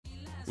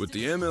With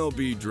the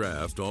MLB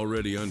draft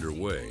already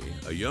underway,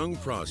 a young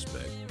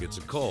prospect gets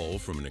a call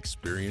from an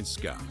experienced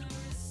scout.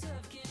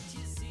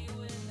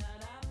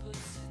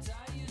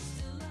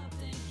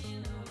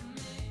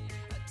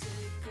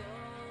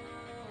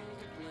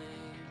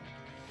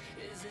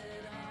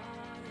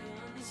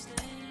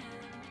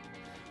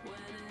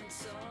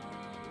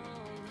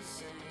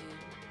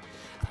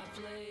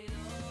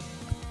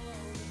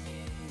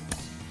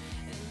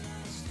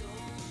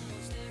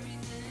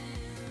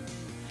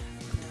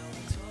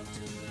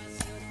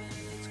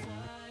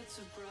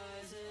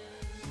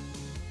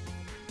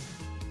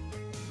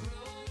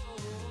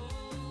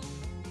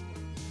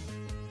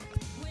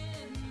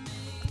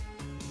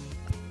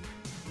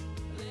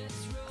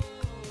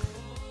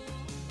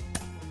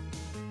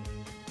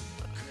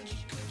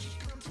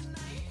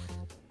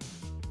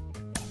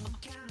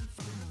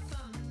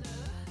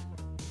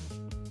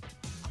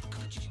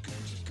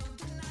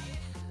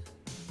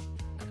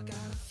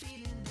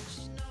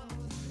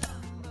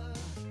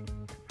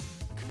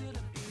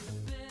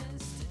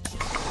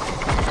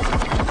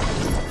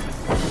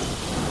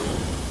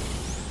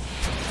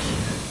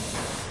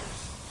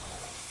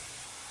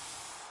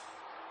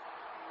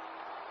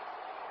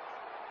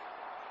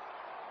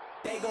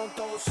 They gon'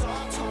 throw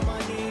socks on my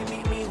knee,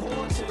 meet me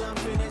whore till I'm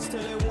finished,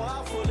 till it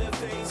wild full of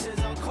faces.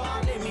 I'm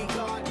calling me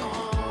God,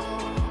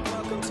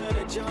 welcome to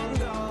the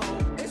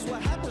jungle. It's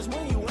what happens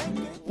when you ain't.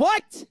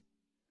 What?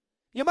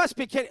 You must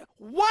be kidding.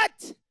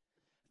 What?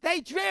 They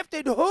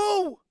drafted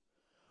who?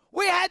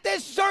 We had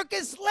this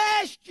circus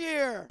last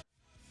year.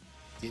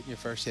 Getting your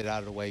first hit out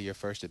of the way, your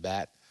first at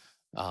bat,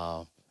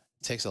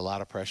 takes a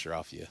lot of pressure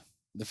off you.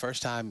 The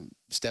first time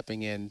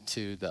stepping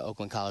into the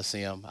Oakland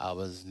Coliseum, I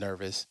was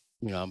nervous.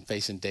 You know, I'm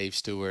facing Dave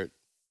Stewart.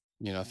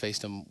 You know, I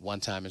faced him one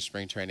time in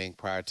spring training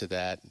prior to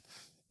that.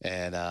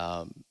 And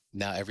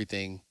now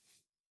everything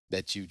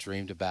that you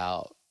dreamed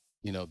about,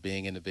 you know,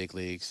 being in the big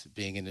leagues,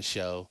 being in the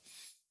show,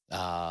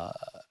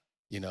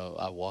 you know,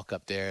 I walk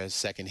up there as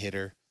second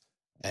hitter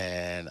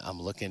and I'm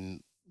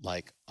looking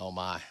like, oh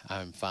my,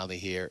 I'm finally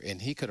here.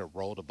 And he could have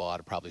rolled the ball,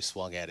 I'd probably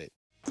swung at it.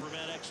 All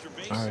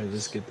right,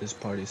 let's get this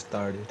party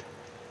started.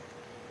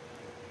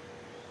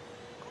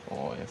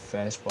 Oh, and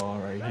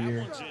fastball right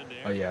here.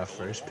 Oh yeah,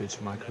 first pitch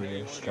of my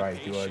career,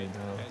 strike. You already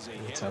know.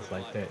 It's tough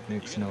like that.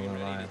 Nick's Nolan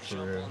line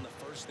for real.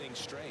 First thing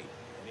straight,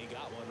 and he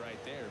got one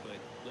right there, but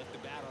left the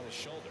bat on his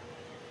shoulder.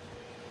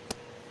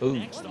 Ooh.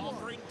 Next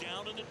offering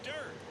down in the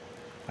dirt.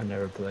 I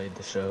never played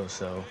the show,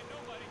 so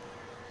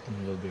I'm a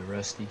little bit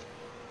rusty. You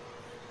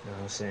know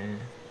what I'm saying?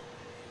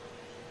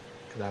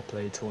 Because I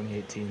played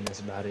 2018, that's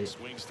about it.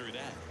 Swings through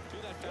that.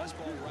 Through that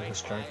fastball right,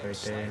 strike right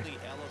there.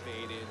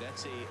 Elevated.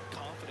 That's a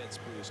confidence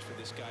boost for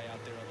this guy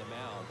out there on the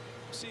mound.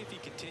 We'll see if he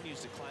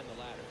continues to climb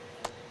the ladder.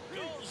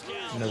 Goes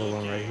down. Another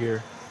one right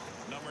here.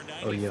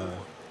 Oh yeah.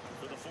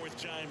 For the fourth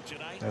time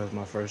tonight. That was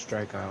my first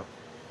strikeout.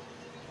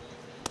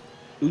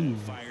 Ooh,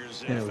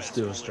 and it was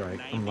still a strike.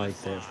 I'm like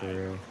that for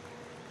real.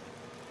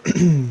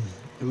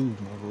 Ooh,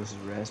 my voice is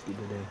raspy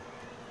today.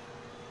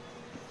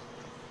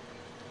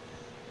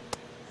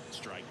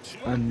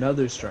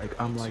 Another strike.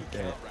 I'm like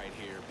that.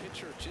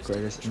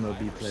 Greatest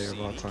MLB player of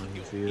all time,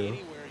 you feel?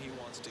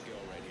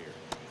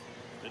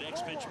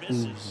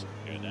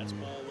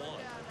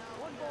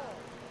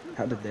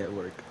 How did that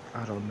work?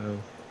 I don't know.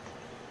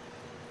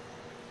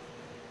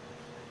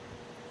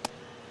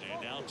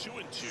 And now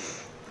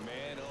 2-2.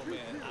 Man, oh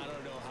man, I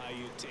don't know how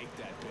you take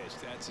that pitch.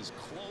 That's as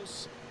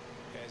close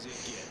as it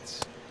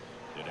gets.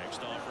 The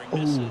next offering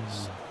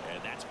misses,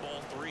 and that's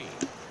ball 3.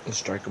 Let's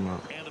strike him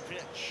out. And the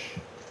pitch.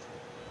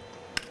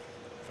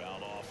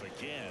 Fouled off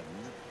again,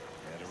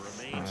 and it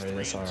remains. Alright,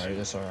 that's alright,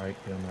 that's alright.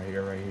 Get him right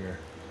here, right here.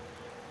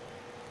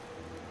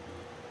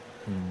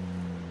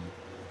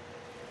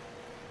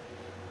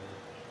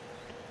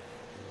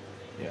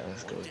 Yeah,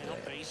 let's go with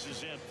that. Base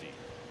is empty.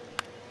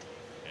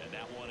 And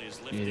that one is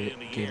Get it,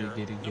 get it,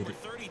 get it, get it.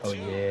 Oh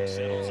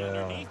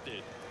yeah.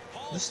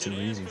 This is too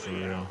easy for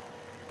real.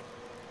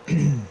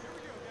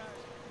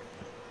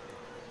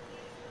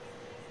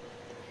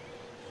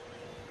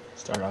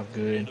 Start off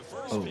good.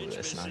 Oh,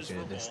 that's not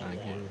good. That's not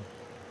good.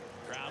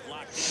 Crowd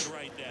locked in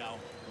right now.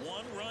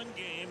 1-run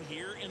game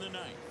here in the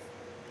ninth.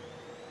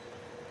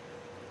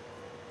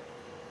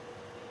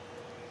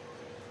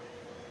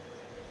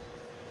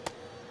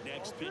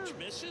 Next pitch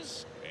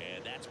misses,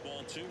 and that's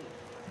ball 2.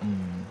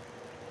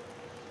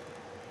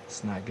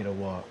 Let's not get a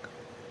walk.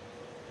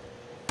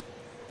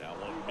 That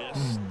one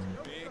missed.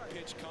 Big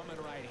pitch coming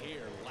right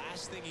here.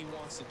 Last thing he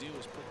wants to do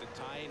is put the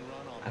tying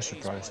run on. I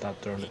should probably stop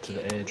throwing it to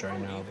the edge right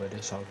now, but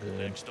it's all good.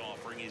 Next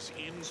offering is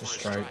in It's a for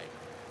strike.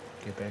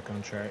 Get back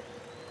on track.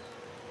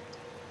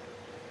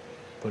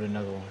 Put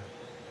another one.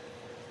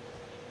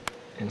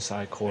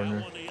 Inside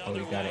corner. Oh,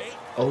 you got it.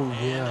 Oh,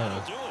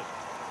 yeah.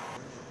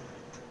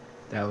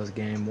 That was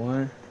game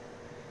 1.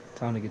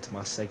 Time to get to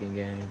my second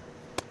game.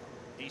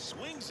 He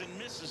swings and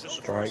misses on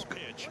Strike. the first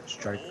pitch.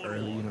 Strike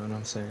early, you know what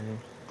I'm saying?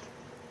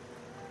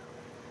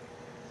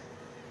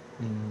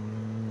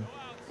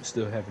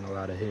 Still having a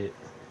lot of hit.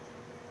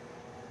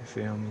 You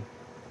feel me?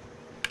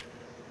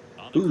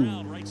 on the Ooh,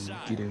 ground, right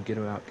side. get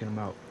him out, get him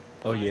out.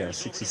 Oh yeah,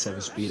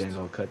 67 speed ain't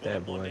gonna cut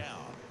that boy.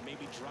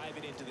 Maybe drive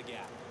it into the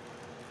gap.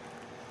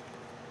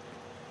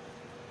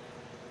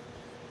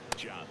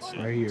 Johnson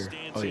Right here.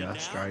 Oh in yeah, now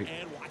strike.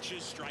 and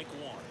watches strike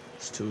one.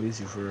 It's too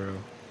easy for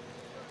real.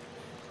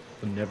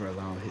 We'll never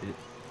allow a hit.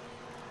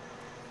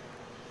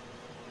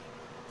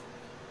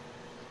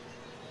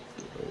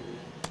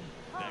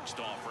 Next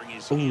offering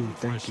is Ooh, in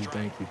for a thank you, strike.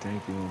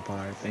 thank you,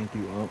 umpire. Thank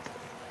you, ump.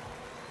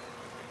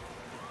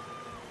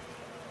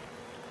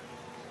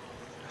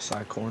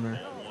 Side corner.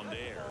 One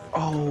there.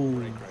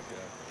 Oh,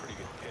 Pretty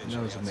good pitch.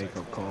 that was a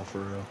makeup call for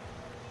real.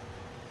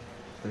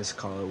 Let's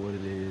call it what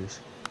it is.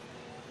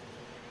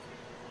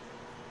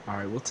 All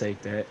right, we'll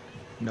take that.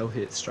 No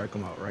hit, strike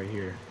him out right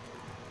here.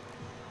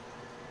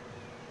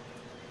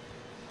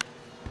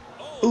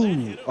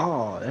 Ooh,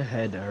 oh, that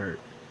had to hurt.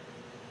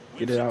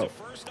 Get it out.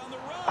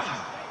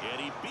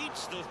 And he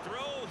beats the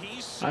throw.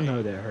 He's I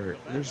know that hurt.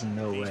 There's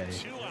no way.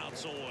 2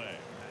 outs away.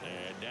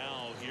 And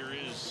now here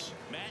is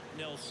Matt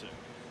Nelson.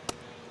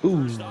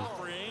 Ooh, First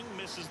offering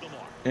misses the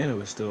mark. and it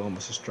was still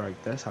almost a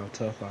strike. That's how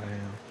tough I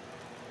am.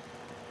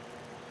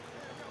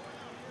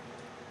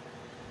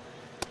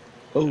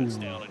 Oh,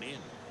 Down and in.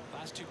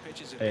 Last 2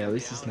 pitches have hey, at come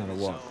least it's down not a in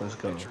walk. the Let's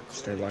zone. go. Pitcher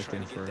Stay clearly locked trying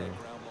in to for get real. that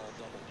ground ball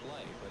double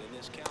play. But in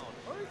this count,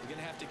 you're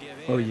gonna have to give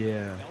in. Oh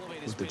yeah,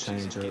 Elevate his with the pitches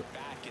and change up. get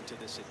back into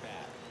this at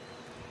bat.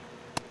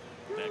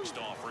 Next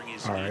offering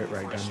is All in right, for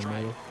right a down the strike.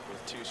 middle.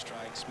 With 2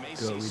 strikes, may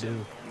Do what see we some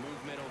do.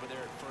 movement over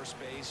there at first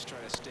base,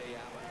 trying to stay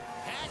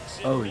out. Hacks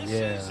and Oh, misses.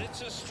 yeah.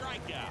 It's a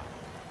strikeout.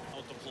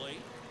 Out the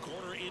plate.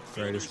 Corner infielders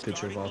Greatest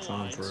pitcher of all guarding the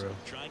time, for lines, real.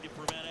 Trying to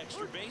prevent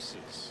extra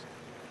bases.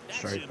 That's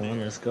Strike in one,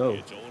 there. let's go.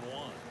 It's 0-1.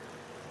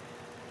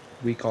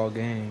 We call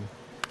game.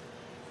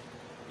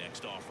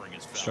 Next offering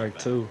is foul Strike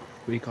back. 2.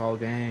 We call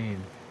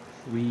game.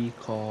 We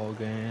call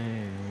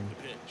game.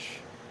 The pitch.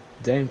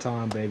 Dame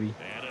time, baby.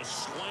 And a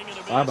swing and a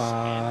miss.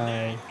 Bye-bye.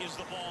 And that is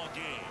the ball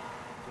game.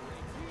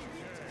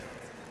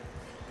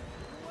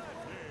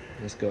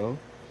 Let's go.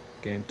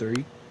 Game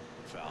 3.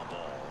 Foul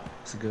ball.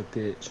 It's a good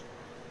pitch.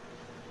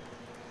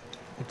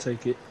 I'll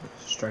take it.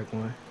 Strike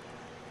 1.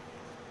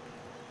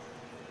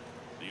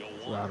 The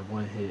 0-1. Allowed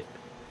 1 hit.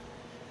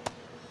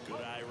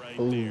 Good eye right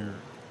Ooh, there.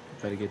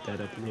 gotta get that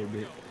up a little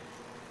bit.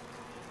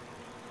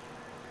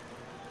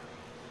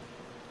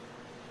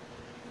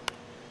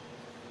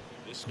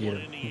 This Get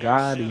one in him. the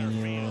Got center him.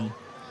 field.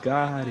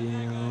 Got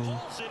him.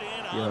 Pulls it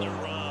in Yo. on the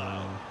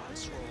run.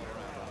 Swirling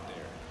around out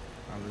there.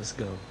 Alright, let's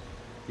go.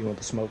 You want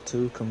the smoke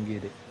too? Come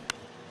get it.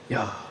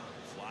 Yeah.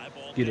 Fly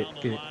ball Get it, down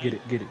the get it, line. get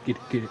it, get it, get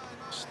it, get it.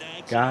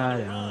 Snags Got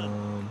it on the run.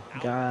 him.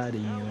 Got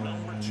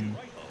Number 2. him.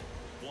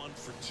 1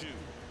 for 2.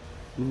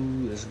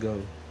 Ooh, let's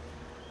go.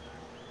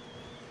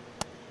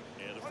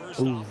 And the first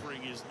Ooh.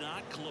 offering is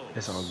not close.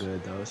 It's all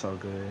good though. It's all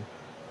good.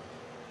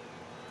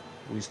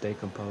 We stay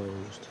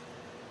composed.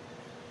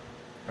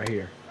 Right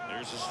here.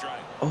 There's a strike.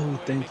 Oh,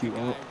 thank you. Make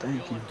a Oh, guy thank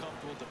real you.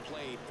 uncomfortable at the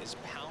plate is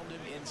pound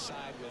him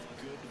inside with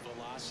good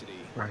velocity.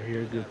 Right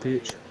here, Doing good that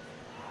pitch.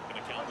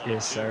 Gonna count that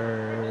Yes, two. He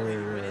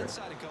sir. went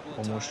inside a couple of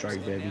One more times, strike,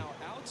 and baby. now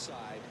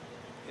outside,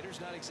 hitter's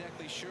not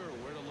exactly sure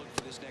where to look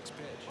for this next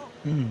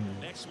pitch.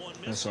 Next one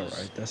misses. That's all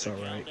right. That's all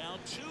The right. count Now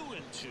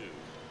 2-2.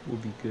 We'll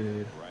be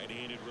good.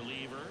 Right-handed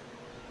reliever.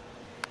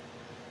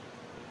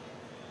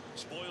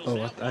 Spoils Oh,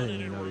 that I one,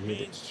 didn't and even know he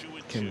hit it. remains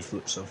 2-2. Can't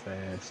flip so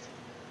fast.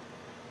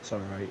 It's all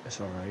right.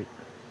 It's all right.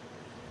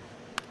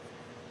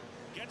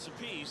 Gets a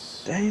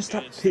piece. Dang,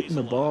 stop and hitting stays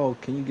the alive. ball.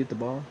 Can you get the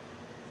ball?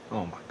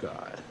 Oh my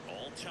God.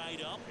 All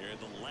tied up. Here,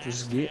 the last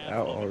Just get half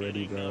out of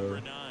already, inning bro.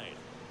 number 9.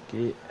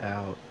 Get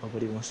out.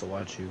 Nobody wants to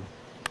watch you.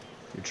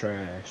 You're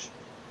trash.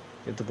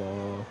 Get the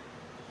ball.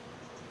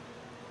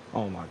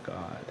 Oh my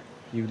God.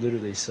 You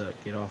literally suck.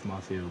 Get off my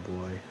field,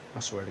 boy. I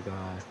swear to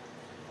God.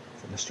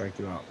 I'm gonna strike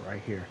you out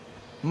right here.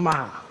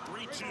 Ma.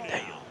 3-2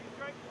 Damn. now.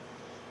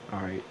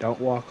 Alright, don't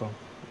walk them.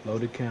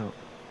 Loaded count.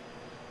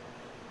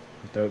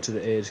 Throw it to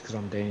the edge because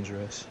I'm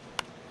dangerous.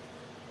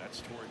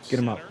 That's towards Get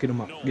him center. up, get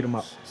him up, get him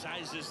up. Knowles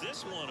sizes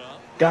this one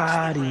up.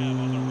 Got Makes the grab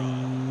on the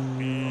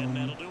run. And him.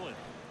 that'll do it.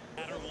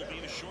 Batter will be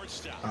the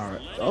shortstop.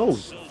 Alright. Lennon Oh.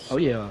 Sosa. Oh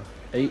yeah.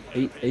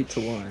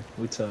 8-1.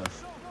 We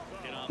tough.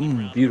 Hit on the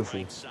ground on Beautiful.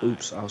 the right side.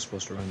 Oops, I was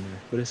supposed to run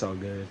there. But it's all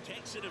good.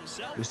 Takes it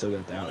himself. We still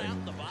got the out One out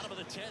anyways. the bottom of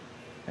the 10th.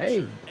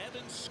 Hey.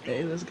 Evans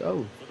Hey, let's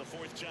go. for the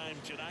 4th time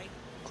tonight.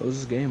 Close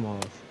this game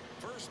off.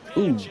 First pitch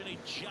Ooh. and he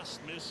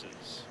just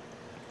misses.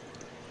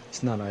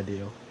 It's not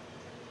ideal.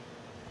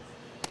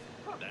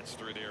 That's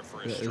through there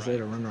for a Is strike. that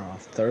a runner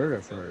off third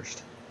or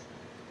first?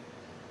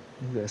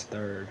 I think that's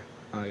third.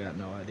 I got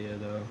no idea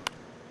though.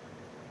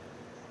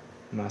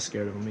 I'm not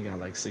scared of him. He got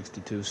like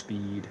 62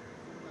 speed.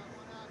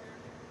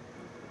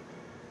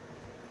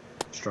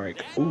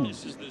 Strike. That Ooh.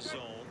 misses the zone.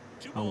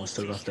 Two I almost balls,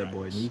 took two off that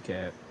boy strikes.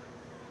 kneecap.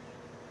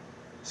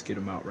 Let's get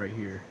him out right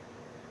here.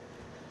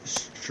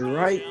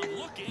 Strike. Goes down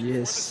looking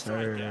Yes, for the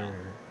strikeout.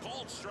 sir.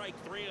 Called strike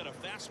 3 on a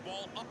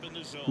fastball up in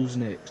the zone. Who's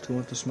next? Who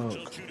wants the So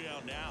smoke? 2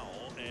 down now,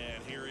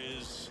 and here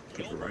is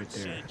Put it Gilbert right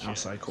there. Sanchez.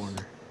 Outside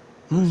corner.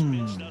 First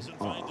pitch doesn't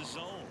find Aw. the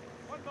zone.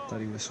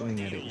 Thought he was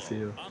swinging at it, you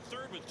feel? On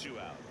third with 2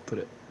 out. Put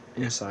it.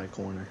 Inside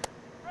corner.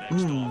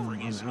 Next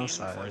offering On is the in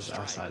outside. for a That's the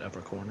strike. outside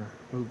upper corner.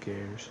 Who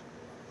cares?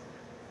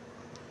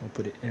 We'll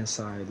put it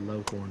inside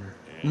low corner.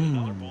 And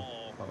another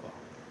ball. Oh.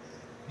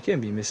 You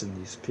can't be missing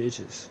these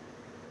pitches.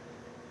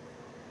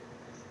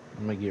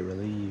 I'm gonna get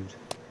relieved.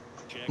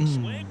 Check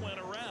swing went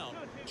around.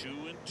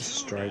 2-2 It's a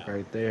strike now.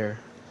 right there.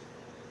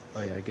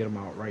 Oh yeah, get him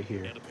out right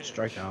here. And a pitch.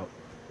 Strike out.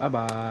 Bye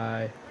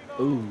bye.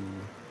 Ooh.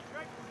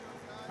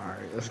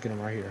 Alright, let's get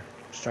him right here.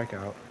 Strike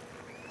out.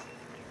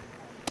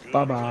 Good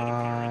Bye plate bye.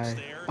 appearance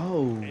there.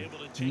 Oh Able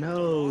to take the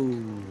no.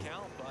 walk.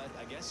 Count, but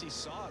I guess he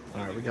saw it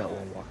Alright, we got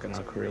one walk in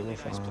our career. We're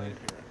fine.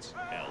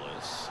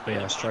 Ellis. But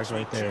yeah, strike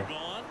right there.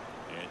 Gone,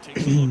 and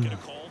takes a look at a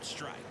called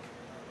strike.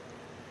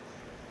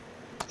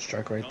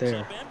 Strike right Comes there.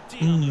 up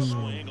empty on the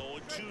swing.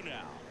 0-2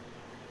 now.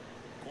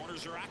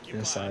 Corners are occupied.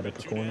 Inside with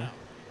upper 2 corner. down.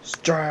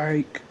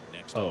 Strike.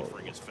 Next Oh.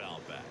 offering is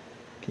fouled back.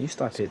 Can you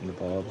stop hitting the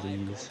ball,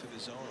 please?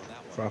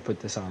 Before I put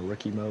this on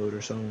rookie mode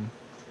or something.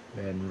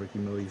 Bad in rookie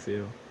mode, you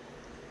feel?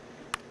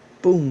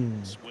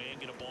 Boom. Swing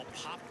and a ball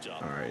popped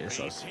up. Alright, it's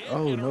all. Base hit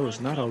Oh and a no, run it's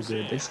not all comes good.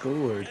 in. They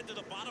scored. Head to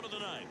the bottom of the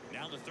ninth.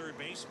 Now the third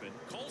baseman,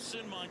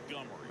 Colson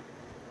Montgomery.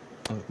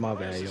 Oh, my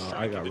bad, There's a y'all. I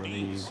strike got at the knees.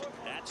 relieved.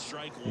 That's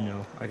strike You one.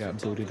 know, I got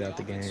booted out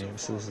the game.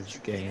 So this is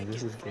game.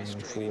 This is game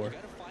 4.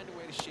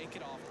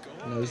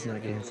 No, it's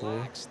not game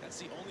 4.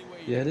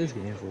 Yeah, it is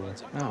game 4.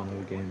 I don't know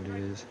what game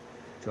it is.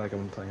 I feel like I've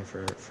been playing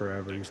for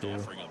forever, you Next feel?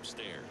 offering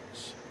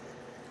upstairs.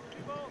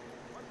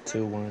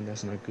 2-1,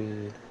 that's not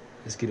good.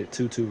 Let's get it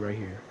 2-2 right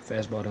here.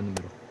 Fastball down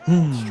the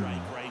middle.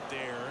 Strike right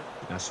there.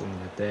 Not swinging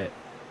at that.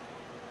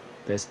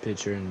 Best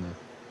pitcher in The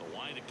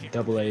line to kick the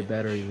AA the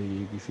battery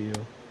league, you feel?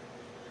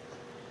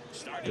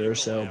 Starting to go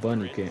Duracell after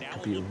Bunny it. can't Now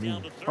compete look with me.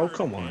 down to Oh, third,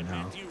 come on and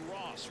now. Matthew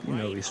Ross You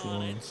know right he swung.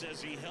 on it,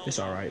 says he held It's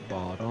on. alright.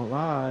 Ball don't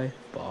lie.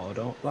 Ball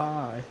don't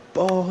lie.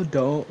 Ball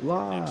don't Next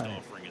lie.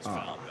 offering is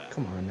Ah, fouled back.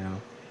 come on now.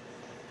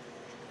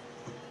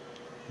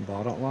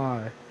 Ball don't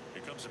lie.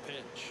 Here comes a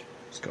pitch.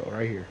 Let's go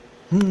right here.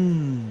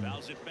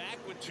 Fouls it back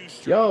with 2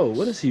 strikes. Yo,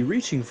 what is he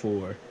reaching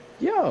for?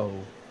 Yo.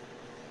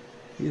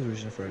 He's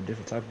reaching for a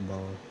different type of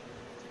ball.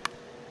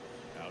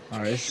 Out to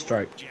Alright, it's a short.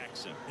 strike.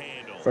 Jackson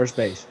handles. First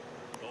base.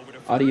 Over to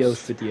Adios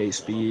first. 58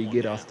 speed. 1-0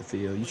 Get down. off the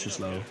field. You too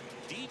slow.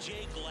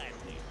 DJ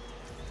Gladney.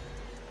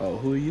 Oh,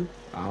 who are you?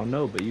 I don't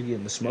know, but you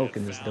getting the smoke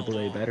in this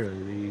AA battery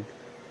league.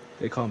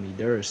 They call me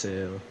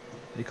Duracell.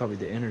 They call me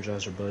the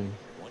Energizer Bunny.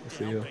 One You down,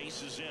 feel?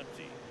 base is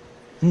empty.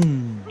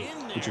 Hmm.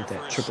 In Get you there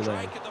that for a AAA.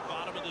 strike at the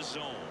bottom of the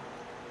zone.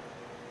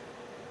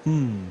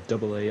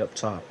 AA up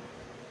top.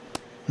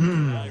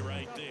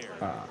 Right there.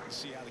 Ah.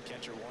 See how the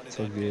catcher wanted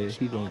So that good. pitch.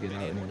 He gonna Not get out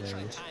being able to try and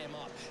anyways. tie him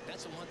up.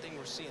 That's the one thing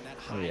we're seeing, that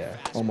Oh high yeah,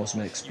 fastball. almost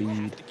max You speed.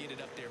 have to get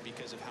it up there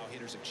because of how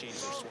hitters have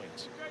changed their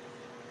swings.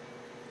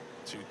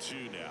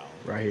 2-2 now.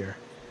 Right here.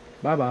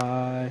 Bye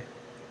bye.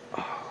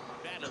 Battling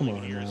Come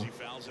on here as now. he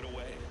fouls it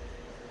away.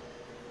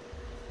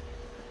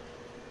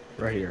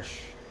 Right here.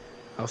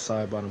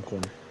 Outside bottom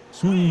corner.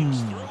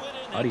 Swings through it, and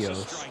that's a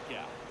Adios.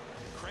 strikeout.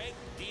 Craig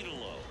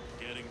Didolo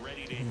getting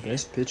ready to hit.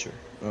 Best pitcher.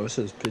 Oh, it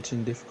says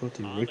pitching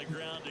difficulty. On the Ricky.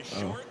 ground to Oh.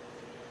 short.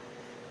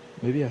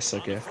 Maybe I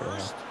suck On the after all.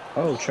 first.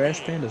 Oh,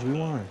 Trash Pandas, we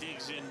won.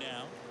 Digs in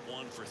now.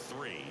 1 for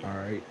 3.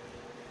 Alright.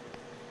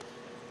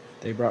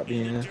 They brought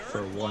me in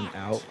for 1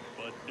 out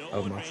But no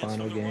of my advance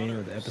final for the game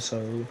of the runners.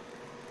 episode.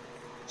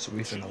 So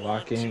we 2 finna on,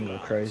 lock in, 2 go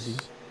outs. crazy.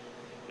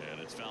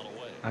 And it's fouled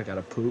away. I got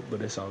a poop,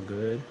 but it's all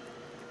good.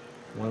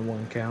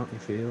 1-1 count, you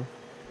feel?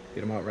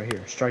 Get him out right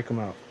here. Strike him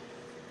out.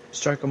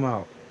 Strike him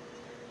out.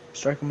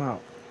 Strike him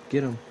out.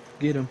 Get him.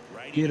 Get him.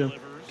 Righty Get him.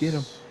 delivers. Get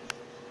him.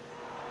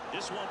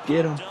 This one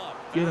Get him. popped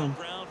up. Get Foul him.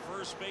 ground,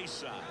 first base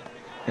side.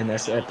 And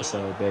that's the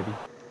episode, baby.